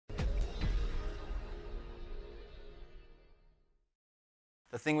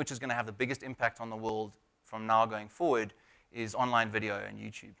the thing which is going to have the biggest impact on the world from now going forward is online video and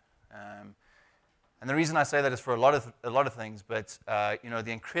YouTube. And the reason I say that is for a lot of things, but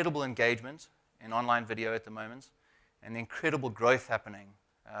the incredible engagement in online video at the moment and the incredible growth happening,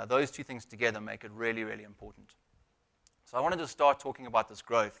 those two things together make it really, really important. So I wanted to start talking about this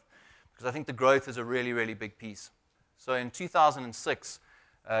growth because I think the growth is a really, really big piece. So in 2006,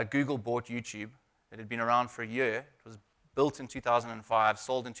 Google bought YouTube. It had been around for a year. It was built in 2005,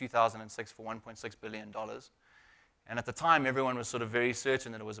 sold in 2006 for $1.6 billion. And at the time, everyone was sort of very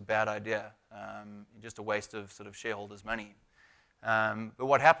certain that it was a bad idea, just a waste of sort of shareholders' money. But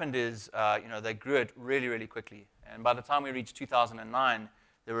what happened is, they grew it really, really quickly. And by the time we reached 2009,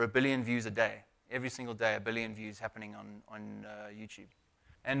 there were 1 billion views a day. Every single day, 1 billion views happening on YouTube.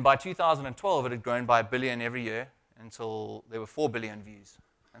 And by 2012, it had grown by 1 billion every year until there were 4 billion views.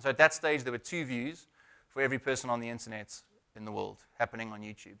 And so at that stage, there were 2 views for every person on the internet in the world happening on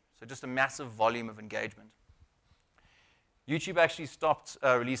YouTube. So just a massive volume of engagement. YouTube actually stopped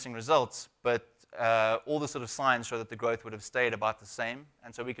releasing results, but all the sort of signs show that the growth would have stayed about the same.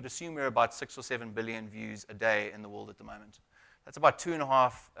 And so we could assume we're about 6 or 7 billion views a day in the world at the moment. That's about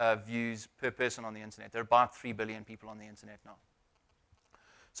 2.5 views per person on the internet. There are about 3 billion people on the internet now.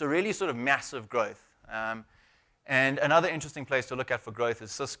 So really sort of massive growth. And another interesting place to look at for growth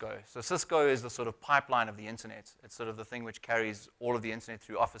is Cisco. So Cisco is the sort of pipeline of the internet. It's sort of the thing which carries all of the internet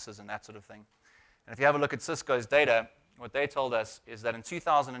through offices and that sort of thing. And if you have a look at Cisco's data, what they told us is that in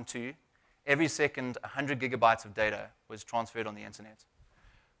 2002, every second 100 gigabytes of data was transferred on the internet.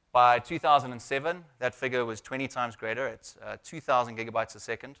 By 2007, that figure was 20 times greater. It's 2,000 gigabytes a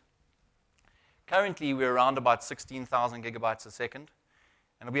second. Currently, we're around about 16,000 gigabytes a second.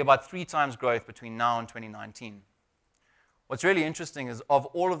 And it'll be about 3 times growth between now and 2019. What's really interesting is of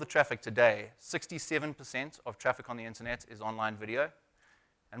all of the traffic today, 67% of traffic on the internet is online video.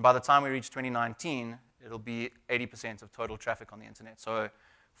 And by the time we reach 2019, it'll be 80% of total traffic on the internet. So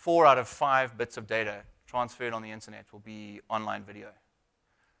 4 out of 5 bits of data transferred on the internet will be online video.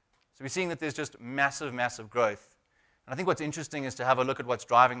 So we're seeing that there's just massive, massive growth. And I think what's interesting is to have a look at what's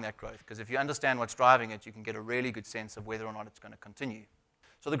driving that growth, because if you understand what's driving it, you can get a really good sense of whether or not it's going to continue.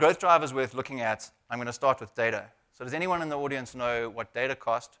 So the growth drivers worth looking at, I'm going to start with data. So does anyone in the audience know what data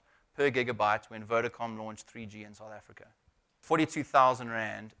cost per gigabyte when Vodacom launched 3G in South Africa? 42,000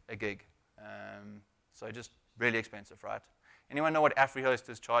 Rand a gig. So just really expensive, right? Anyone know what AfriHost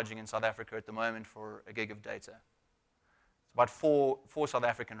is charging in South Africa at the moment for a gig of data? It's about 4 South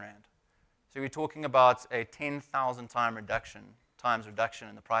African Rand. So we're talking about a 10,000 times reduction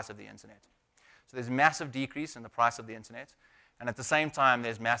in the price of the internet. So there's massive decrease in the price of the internet, and at the same time,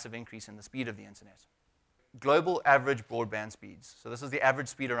 there's massive increase in the speed of the internet. Global average broadband speeds. So this is the average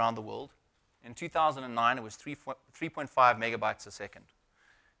speed around the world. In 2009, it was 3.5 megabytes a second.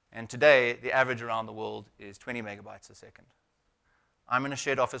 And today, the average around the world is 20 megabytes a second. I'm in a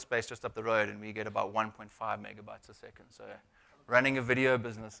shared office space just up the road, and we get about 1.5 megabytes a second. So running a video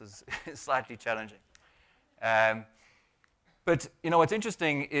business is slightly challenging. But what's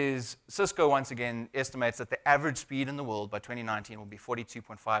interesting is Cisco, once again, estimates that the average speed in the world by 2019 will be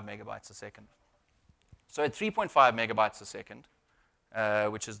 42.5 megabytes a second. So at 3.5 megabytes a second,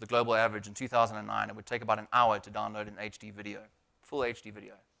 which is the global average in 2009, it would take about an hour to download an HD video, full HD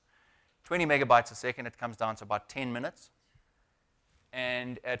video. 20 megabytes a second, it comes down to about 10 minutes.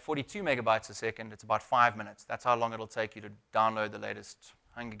 And at 42 megabytes a second, it's about 5 minutes. That's how long it'll take you to download the latest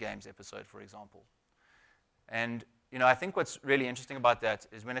Hunger Games episode, for example. And I think what's really interesting about that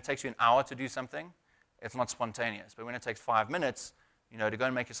is when it takes you an hour to do something, it's not spontaneous. But when it takes 5 minutes, to go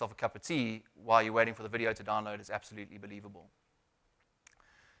and make yourself a cup of tea while you're waiting for the video to download is absolutely believable.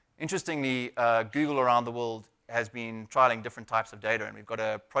 Interestingly, Google around the world has been trialing different types of data, and we've got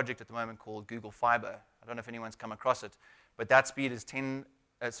a project at the moment called Google Fiber. I don't know if anyone's come across it, but that speed is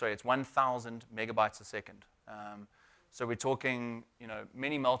it's 1,000 megabytes a second. So we're talking,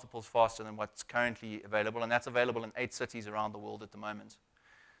 many multiples faster than what's currently available, and that's available in 8 cities around the world at the moment.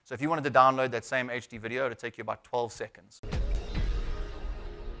 So if you wanted to download that same HD video, it would take you about 12 seconds.